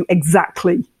that gives you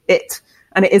exactly it.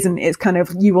 And it isn't. It's kind of,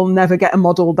 you will never get a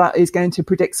model that is going to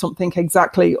predict something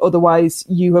exactly. Otherwise,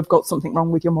 you have got something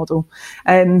wrong with your model.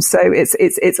 So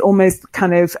it's almost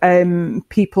kind of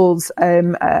people's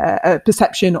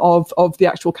perception of the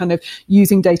actual kind of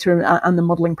using data and the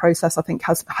modeling process, I think,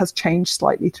 has changed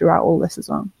slightly throughout all this as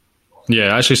well.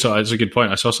 Yeah, I actually saw, it's a good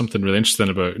point. I saw something really interesting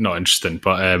not interesting,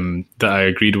 but that I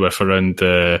agreed with around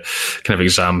the kind of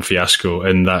exam fiasco,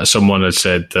 and that someone had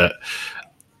said that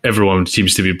everyone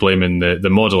seems to be blaming the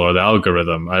model or the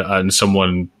algorithm, and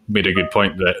someone made a good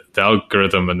point that the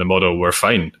algorithm and the model were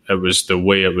fine. It was the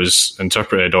way it was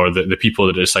interpreted, or the people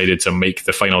that decided to make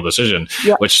the final decision,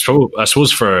 which is probably, I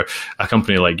suppose, for a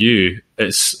company like you,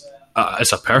 it's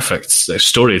a perfect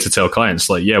story to tell clients.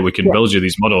 Like, yeah, we can build you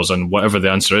these models, and whatever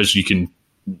the answer is, you can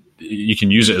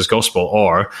use it as gospel,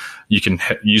 or you can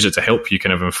use it to help you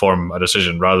kind of inform a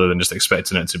decision, rather than just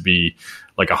expecting it to be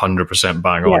like 100%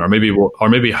 bang on, or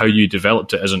maybe how you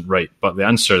developed it isn't right, but the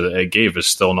answer that it gave is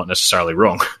still not necessarily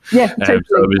wrong. Yeah,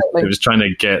 totally, so it was trying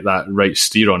to get that right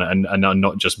steer on it, and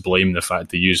not just blame the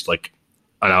fact they used like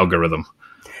an algorithm.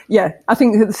 Yeah, I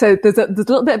think so. There's a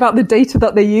little bit about the data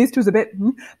that they used was a bit,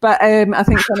 but I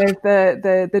think kind of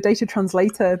the data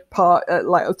translator part,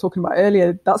 like I was talking about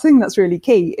earlier, that's something that's really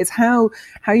key. Is how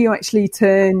you actually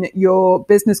turn your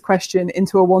business question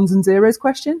into a ones and zeros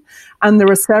question, and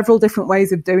there are several different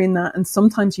ways of doing that. And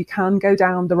sometimes you can go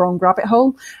down the wrong rabbit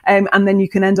hole, and then you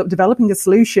can end up developing a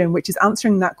solution which is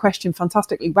answering that question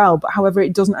fantastically well, but however,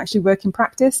 it doesn't actually work in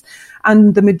practice.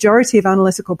 And the majority of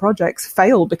analytical projects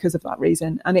fail because of that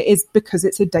reason, and it is because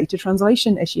it's a data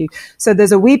translation issue. So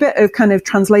there's a wee bit of kind of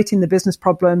translating the business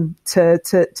problem to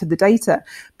the data.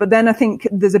 But then I think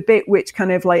there's a bit which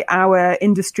kind of like our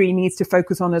industry needs to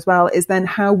focus on as well, is then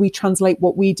how we translate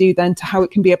what we do then to how it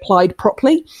can be applied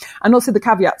properly, and also the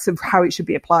caveats of how it should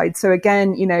be applied. So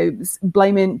again, you know,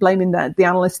 blaming the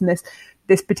analyst in this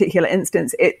particular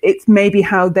instance, it's maybe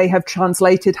how they have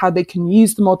translated how they can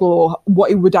use the model or what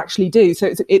it would actually do.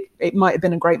 So it might have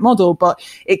been a great model, but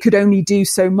it could only do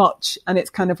so much. And it's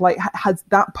kind of like, has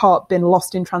that part been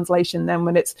lost in translation then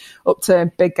when it's up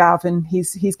to Big Gav and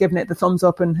he's given it the thumbs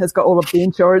up and has got all of the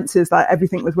insurances that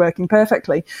everything was working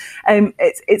perfectly.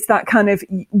 It's that kind of,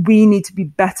 we need to be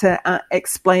better at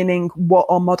explaining what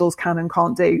our models can and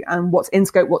can't do, and what's in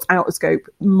scope, what's out of scope.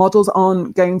 Models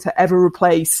aren't going to ever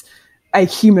replace a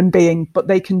human being, but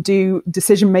they can do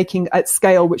decision making at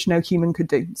scale which no human could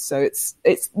do. So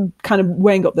it's kind of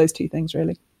weighing up those two things,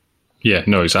 really. Yeah,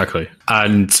 no, exactly.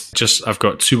 And just, I've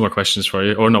got two more questions for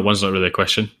you, or not, one's not really a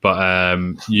question, but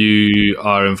you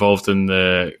are involved in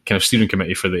the kind of steering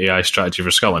committee for the AI strategy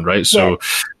for Scotland, right? So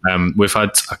we've had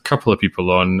a couple of people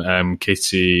on,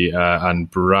 Katie and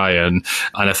Brian,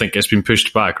 and I think it's been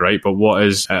pushed back, right? But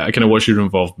what's your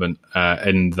involvement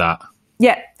in that?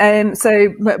 Yeah,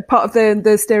 so part of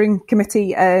the steering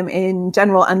committee in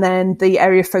general, and then the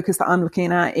area of focus that I'm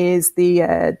looking at is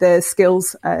the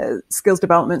skills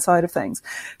development side of things.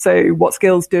 So what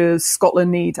skills does Scotland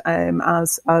need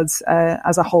as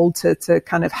a whole to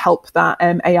kind of help that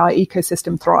AI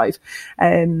ecosystem thrive?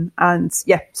 And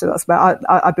yeah, so that's where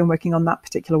I've been working on that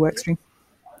particular work stream.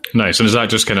 Nice. And is that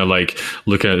just kind of like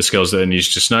looking at the skills that it needs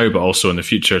just now, but also in the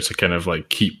future to kind of like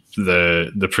keep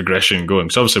the progression going?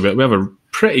 So obviously we have a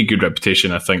pretty good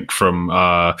reputation, I think, from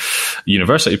a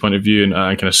university point of view and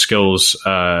kind of skills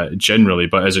generally,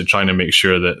 but is it trying to make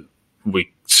sure that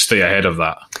we stay ahead of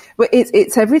that? Well,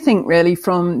 it's everything really,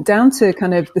 from down to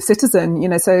kind of the citizen, you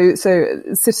know, so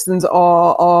citizens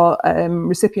are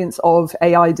recipients of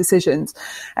AI decisions.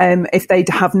 If they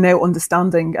have no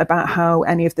understanding about how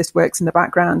any of this works in the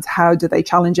background, how do they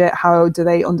challenge it? How do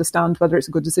they understand whether it's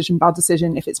a good decision, bad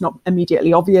decision, if it's not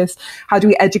immediately obvious? How do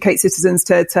we educate citizens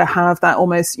to have that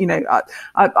almost, you know,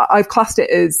 I've classed it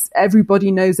as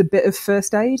everybody knows a bit of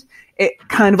first aid. it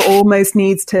kind of almost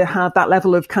needs to have that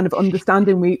level of kind of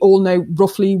understanding. We all know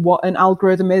roughly what an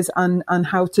algorithm is and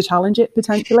how to challenge it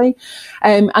potentially.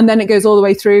 And then it goes all the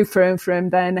way through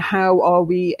from then how are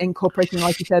we incorporating,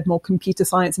 like you said, more computer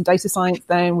science and data science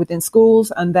then within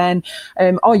schools. And then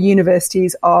our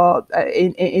universities are,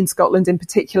 in Scotland in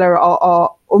particular,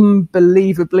 are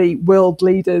unbelievably world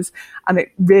leaders. And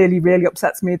it really, really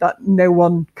upsets me that no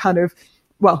one kind of,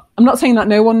 well, I'm not saying that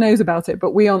no one knows about it,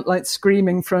 but we aren't like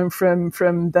screaming from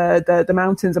the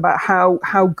mountains about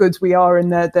how good we are in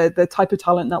the type of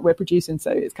talent that we're producing. So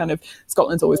it's kind of,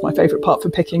 Scotland's always my favourite part for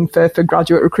picking for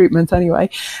graduate recruitment anyway.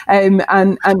 And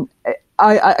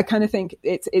I kind of think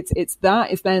it's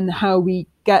then how we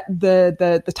get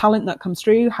the talent that comes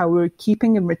through, how we're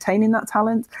keeping and retaining that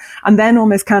talent, and then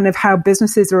almost kind of how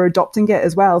businesses are adopting it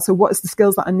as well. So what is the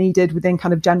skills that are needed within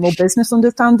kind of general business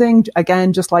understanding?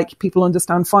 Again, just like people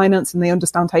understand finance and they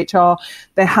understand HR,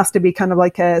 there has to be kind of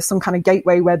like some kind of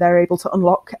gateway where they're able to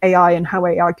unlock AI and how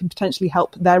AI can potentially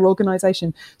help their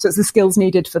organization. So it's the skills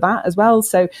needed for that as well.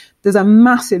 So there's a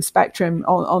massive spectrum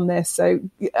on this. So,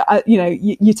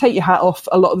 you take your hat off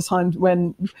a lot of the time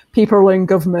when people are in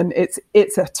government. It's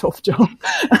a tough job.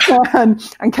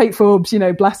 and Kate Forbes,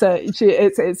 bless her,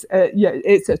 it's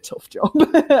a tough job.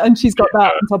 And she's got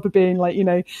that on top of being like,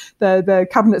 the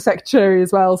cabinet secretary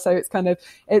as well. So it's kind of,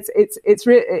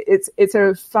 it's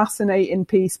a fascinating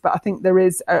piece, but I think there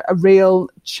is a real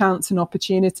chance and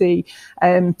opportunity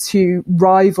to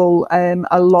rival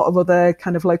a lot of other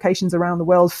kind of locations around the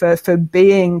world for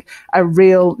being a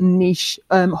real niche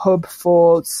hub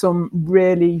for some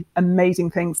really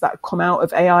amazing things that come out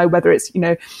of AI, whether it's,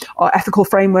 our ethical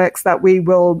frameworks that we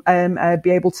will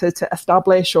be able to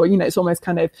establish, or, it's almost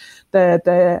kind of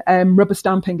the rubber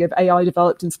stamping of AI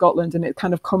developed in Scotland. And it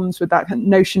kind of comes with that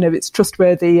notion of it's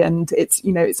trustworthy and it's,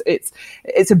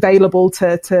 it's available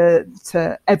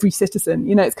to every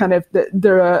citizen. It's kind of,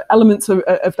 there are elements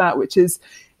of that, which is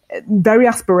very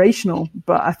aspirational,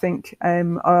 but I think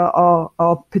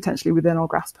are potentially within our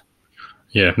grasp.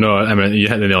 Yeah, no, I mean, you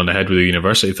hit the nail on the head with the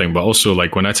university thing, but also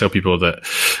like when I tell people that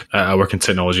I work in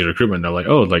technology recruitment, they're like,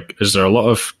 oh, like, is there a lot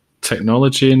of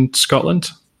technology in Scotland?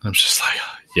 I'm just like,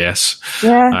 yes.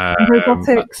 Yeah,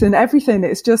 robotics and everything.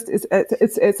 It's just,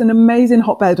 it's an amazing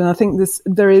hotbed. And I think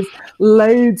there is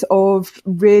loads of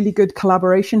really good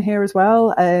collaboration here as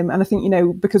well. And I think,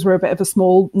 because we're a bit of a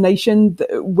small nation,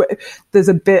 there's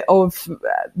a bit of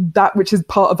that, which is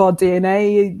part of our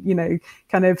DNA,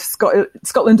 kind of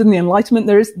Scotland and the Enlightenment.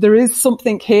 There is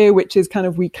something here, which is kind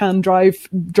of, we can drive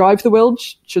the world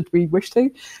should we wish to.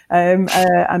 And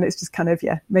it's just kind of,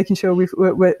 making sure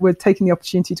we're taking the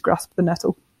opportunity to grasp the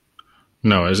nettle.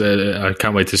 No, I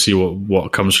can't wait to see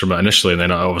what comes from it initially, and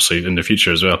then obviously in the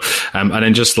future as well. And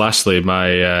then just lastly,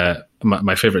 my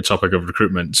favorite topic of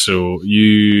recruitment. So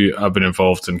you have been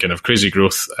involved in kind of crazy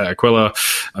growth at Aquila.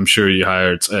 I'm sure you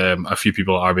hired a few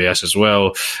people at RBS as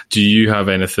well. Do you have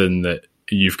anything that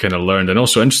you've kind of learned? And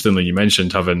also, interestingly, you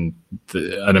mentioned having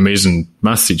an amazing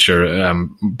math teacher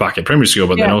back at primary school,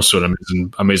 but then also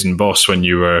an amazing boss when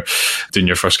you were doing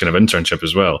your first kind of internship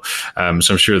as well. So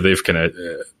I'm sure they've kind of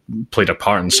played a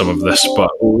part in some of this.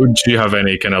 But do you have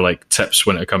any kind of like tips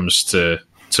when it comes to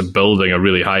building a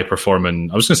really high performing,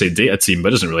 I was going to say data team, but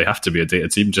it doesn't really have to be a data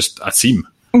team, just a team?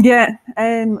 Yeah.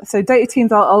 So data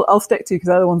teams I'll stick to because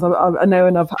they're the ones I know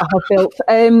and I've built.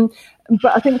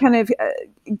 But I think kind of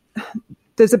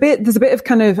there's a bit of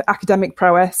kind of academic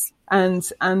prowess, and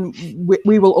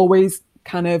we will always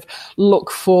kind of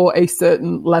look for a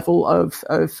certain level of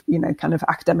kind of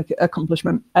academic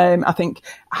accomplishment. I think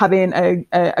having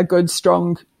a good,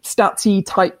 strong statsy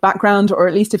type background, or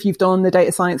at least if you've done the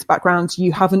data science background,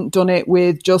 you haven't done it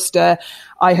with just I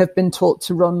have been taught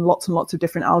to run lots and lots of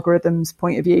different algorithms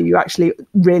point of view. You actually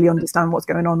really understand what's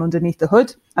going on underneath the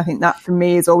hood. I think that for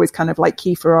me is always kind of like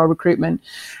key for our recruitment.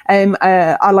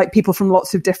 I like people from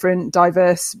lots of different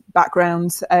diverse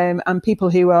backgrounds, and people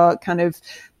who are kind of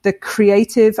the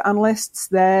creative analysts.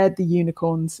 They're the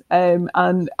unicorns.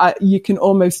 And you can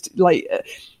almost like,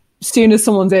 soon as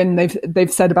someone's in,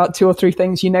 they've said about 2 or 3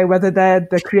 things, whether they're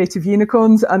the creative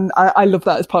unicorns. And I love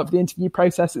that as part of the interview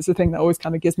process. It's the thing that always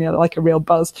kind of gives me like a real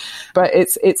buzz. But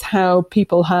it's how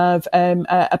people have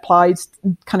applied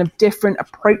kind of different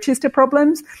approaches to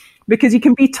problems, because you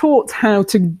can be taught how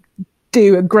to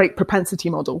do a great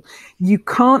propensity model. You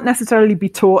can't necessarily be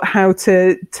taught how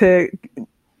to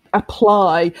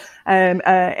apply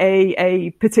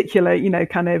a particular,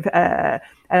 kind of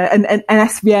an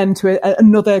SVM to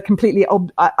another completely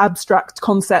abstract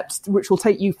concept, which will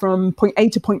take you from point A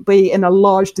to point B in a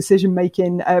large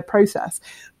decision-making process.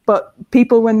 But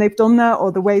people, when they've done that,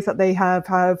 or the ways that they have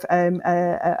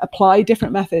applied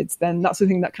different methods, then that's the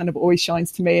thing that kind of always shines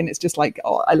to me. And it's just like,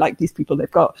 oh, I like these people.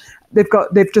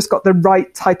 They've just got the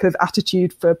right type of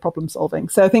attitude for problem solving.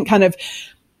 So I think kind of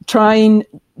trying,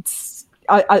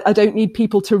 I don't need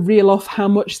people to reel off how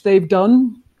much they've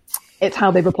done. It's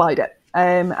how they've applied it.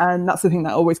 And that's the thing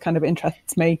that always kind of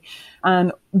interests me.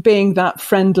 And being that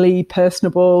friendly,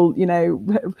 personable,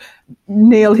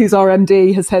 Neil, who's our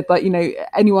MD, has said that,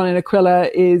 anyone in Aquila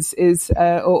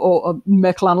or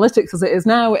Merkle Analytics as it is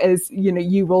now is,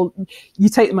 you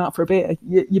take them out for a beer.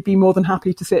 You'd be more than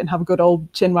happy to sit and have a good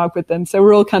old chinwag with them. So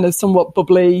we're all kind of somewhat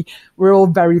bubbly. We're all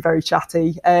very, very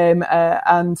chatty. And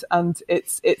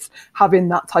it's having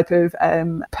that type of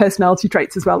personality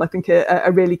traits as well, I think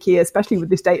are really key, especially with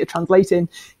this data translating.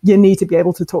 You need to be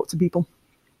able to talk to people.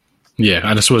 Yeah,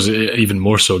 and I suppose even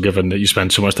more so given that you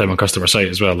spend so much time on customer site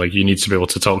as well. Like, you need to be able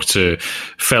to talk to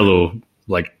fellow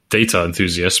data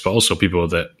enthusiasts, but also people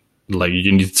that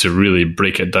you need to really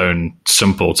break it down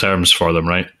simple terms for them,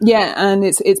 right? Yeah, and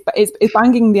it's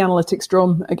banging the analytics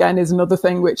drum again is another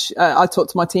thing which I talk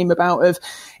to my team about.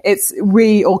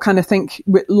 We all kind of think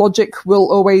logic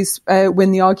will always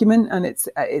win the argument, and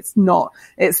it's not.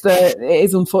 It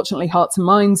is unfortunately hearts and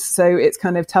minds. So it's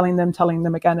kind of telling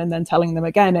them again, and then telling them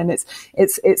again, and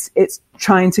it's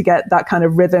trying to get that kind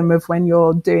of rhythm of when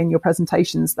you're doing your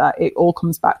presentations, that it all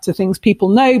comes back to things people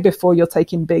know before you're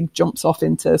taking big jumps off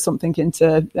into something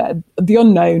into the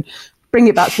unknown. Bring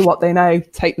it back to what they know,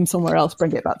 take them somewhere else,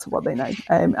 bring it back to what they know.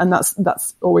 And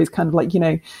that's always kind of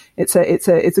it's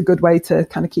a good way to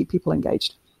kind of keep people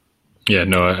engaged. Yeah,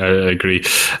 no, I agree.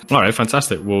 All right,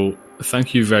 fantastic. Well,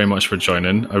 thank you very much for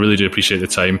joining. I really do appreciate the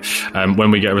time.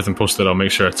 When we get everything posted, I'll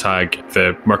make sure to tag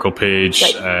the Merkle page,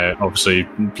 right. Obviously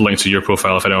link to your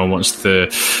profile if anyone wants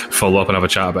to follow up and have a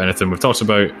chat about anything we've talked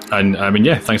about. And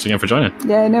thanks again for joining.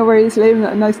 Yeah, no worries,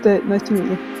 Liam. Nice to meet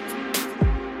you.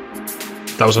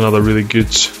 That was another really good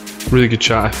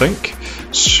chat, I think.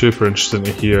 Super interesting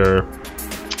to hear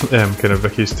kind of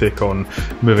Vicky's take on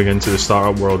moving into the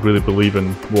startup world, really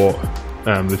believing what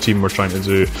the team were trying to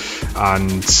do,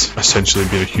 and essentially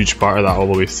being a huge part of that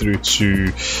all the way through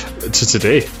to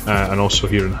today, and also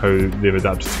hearing how they've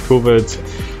adapted to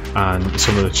COVID and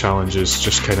some of the challenges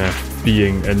just kind of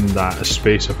being in that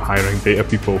space of hiring data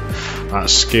people at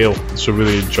scale. So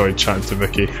really enjoyed chatting to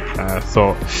Vicky.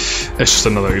 Thought it's just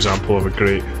another example of a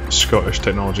great Scottish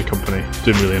technology company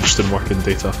doing really interesting work in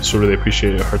data. So really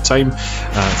appreciated her time.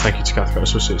 Thank you to Cathcart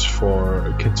Associates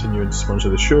for continuing to sponsor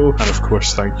the show, and of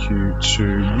course thank you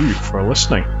to you for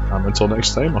listening. Until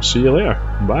next time, I'll see you later.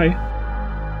 Bye.